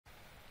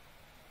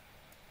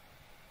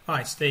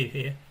Hi, Steve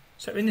here.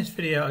 So in this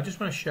video I just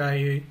want to show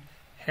you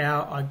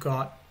how I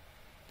got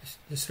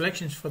the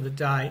selections for the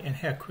day and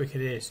how quick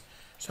it is.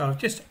 So I've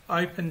just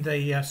opened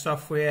the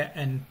software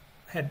and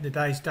had the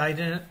day's date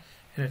in it,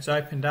 and it's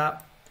opened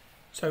up.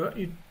 So what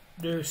you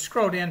do is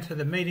scroll down to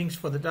the meetings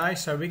for the day.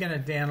 So we're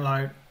going to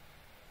download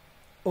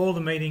all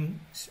the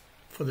meetings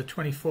for the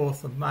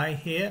 24th of May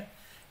here,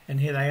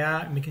 and here they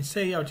are. And we can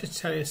see, I'll just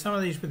tell you, some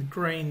of these with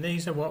green,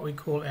 these are what we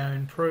call our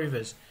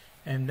improvers,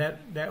 and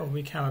that will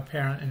become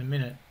apparent in a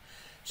minute.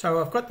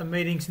 So I've got the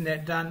meetings and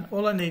that done.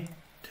 All I need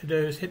to do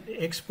is hit the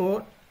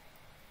export.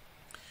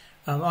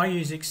 I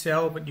use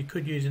Excel, but you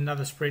could use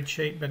another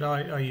spreadsheet, but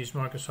I use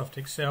Microsoft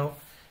Excel.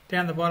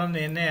 Down the bottom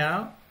there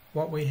now,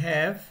 what we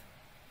have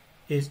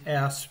is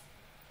our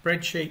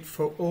spreadsheet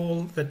for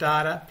all the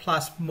data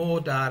plus more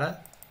data.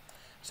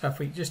 So if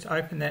we just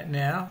open that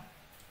now,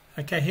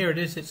 okay, here it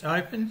is, it's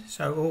open.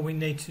 So all we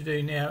need to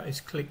do now is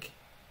click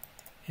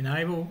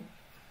enable,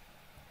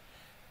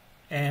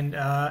 and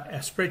our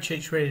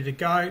spreadsheet's ready to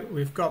go.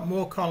 We've got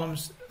more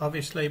columns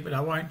obviously, but I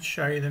won't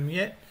show you them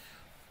yet.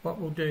 What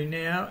we'll do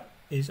now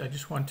is I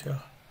just want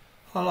to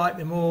highlight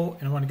them all,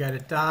 and I want to go to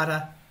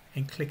data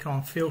and click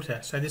on filter.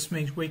 So this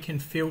means we can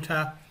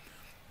filter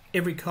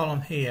every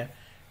column here.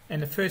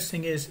 And the first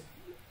thing is,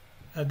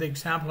 the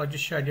example I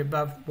just showed you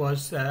above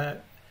was UK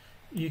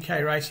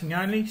racing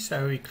only.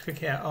 So we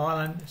click our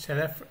Ireland, South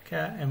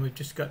Africa, and we've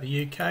just got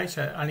the UK,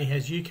 so it only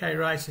has UK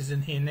races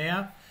in here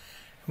now.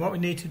 And what we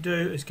need to do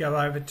is go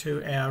over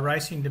to our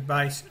racing to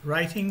base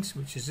ratings,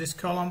 which is this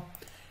column,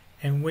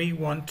 and we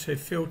want to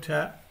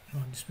filter.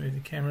 I'll just move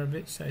the camera a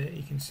bit so that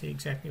you can see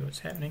exactly what's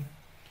happening.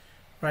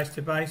 Race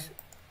to base,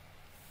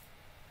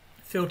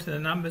 filter the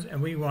numbers,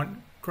 and we want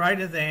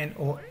greater than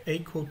or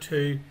equal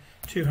to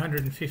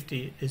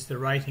 250 is the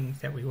rating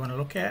that we want to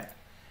look at.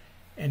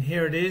 And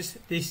here it is.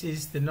 This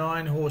is the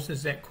 9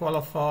 horses that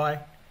qualify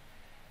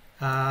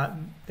that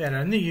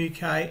are in the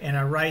UK and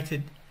are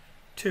rated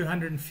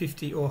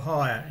 250 or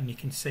higher, and you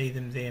can see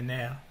them there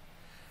now.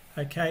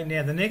 Okay,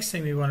 now the next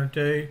thing we want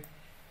to do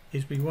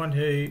is we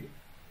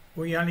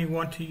only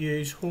want to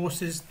use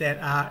horses that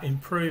are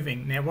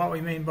improving. Now what we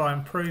mean by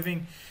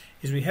improving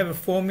is we have a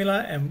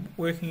formula, and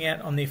working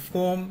out on their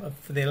form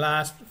for their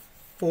last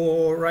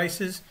 4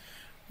 races,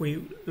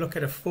 we look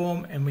at a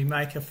form and we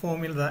make a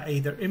formula. They're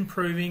either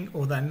improving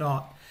or they're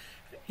not.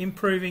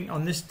 Improving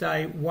on this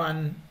day,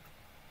 1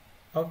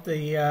 of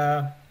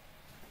the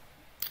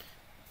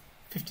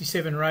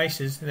 57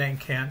 races, that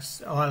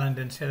counts Ireland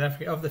and South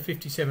Africa. Of the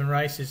 57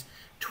 races,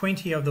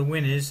 20 of the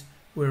winners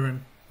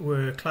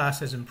were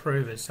classed as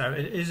improvers, so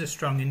it is a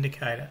strong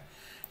indicator.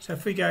 So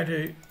if we go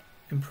to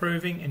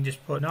improving and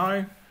just put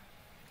no,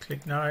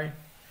 click no,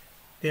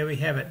 there we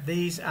have it.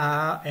 These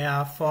are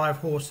our 5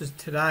 horses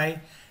today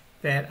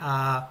that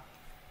are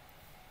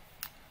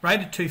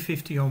rated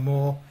 250 or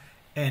more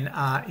and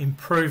are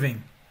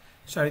improving.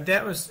 So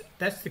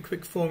that's the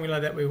quick formula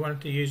that we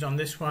wanted to use on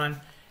this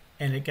one,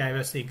 and it gave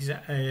us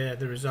the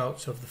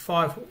results of the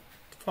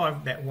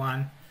 5 that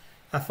won,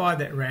 5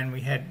 that ran.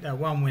 We had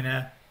 1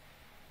 winner,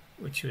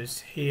 which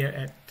was here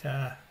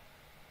at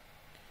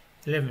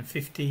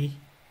 11.50,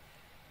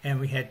 and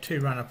we had 2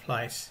 runner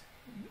place.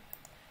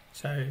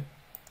 So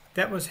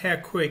that was how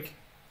quick.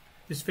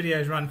 This video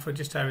is run for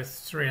just over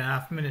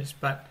 3.5 minutes,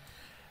 but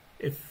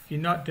if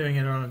you're not doing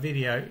it on a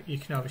video, you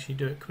can obviously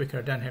do it quicker.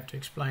 I don't have to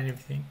explain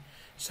everything.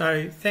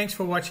 So thanks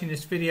for watching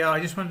this video.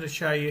 I just wanted to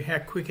show you how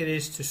quick it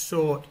is to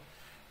sort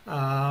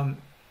and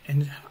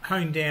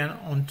hone down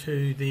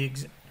onto the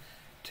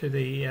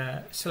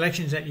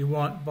selections that you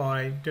want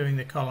by doing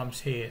the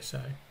columns here.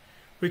 So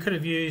we could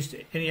have used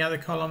any other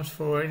columns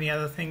for any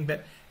other thing,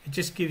 but it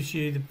just gives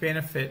you the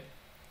benefit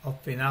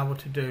of being able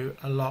to do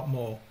a lot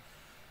more.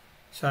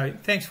 So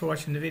thanks for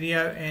watching the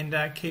video, and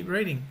keep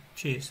reading.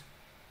 Cheers.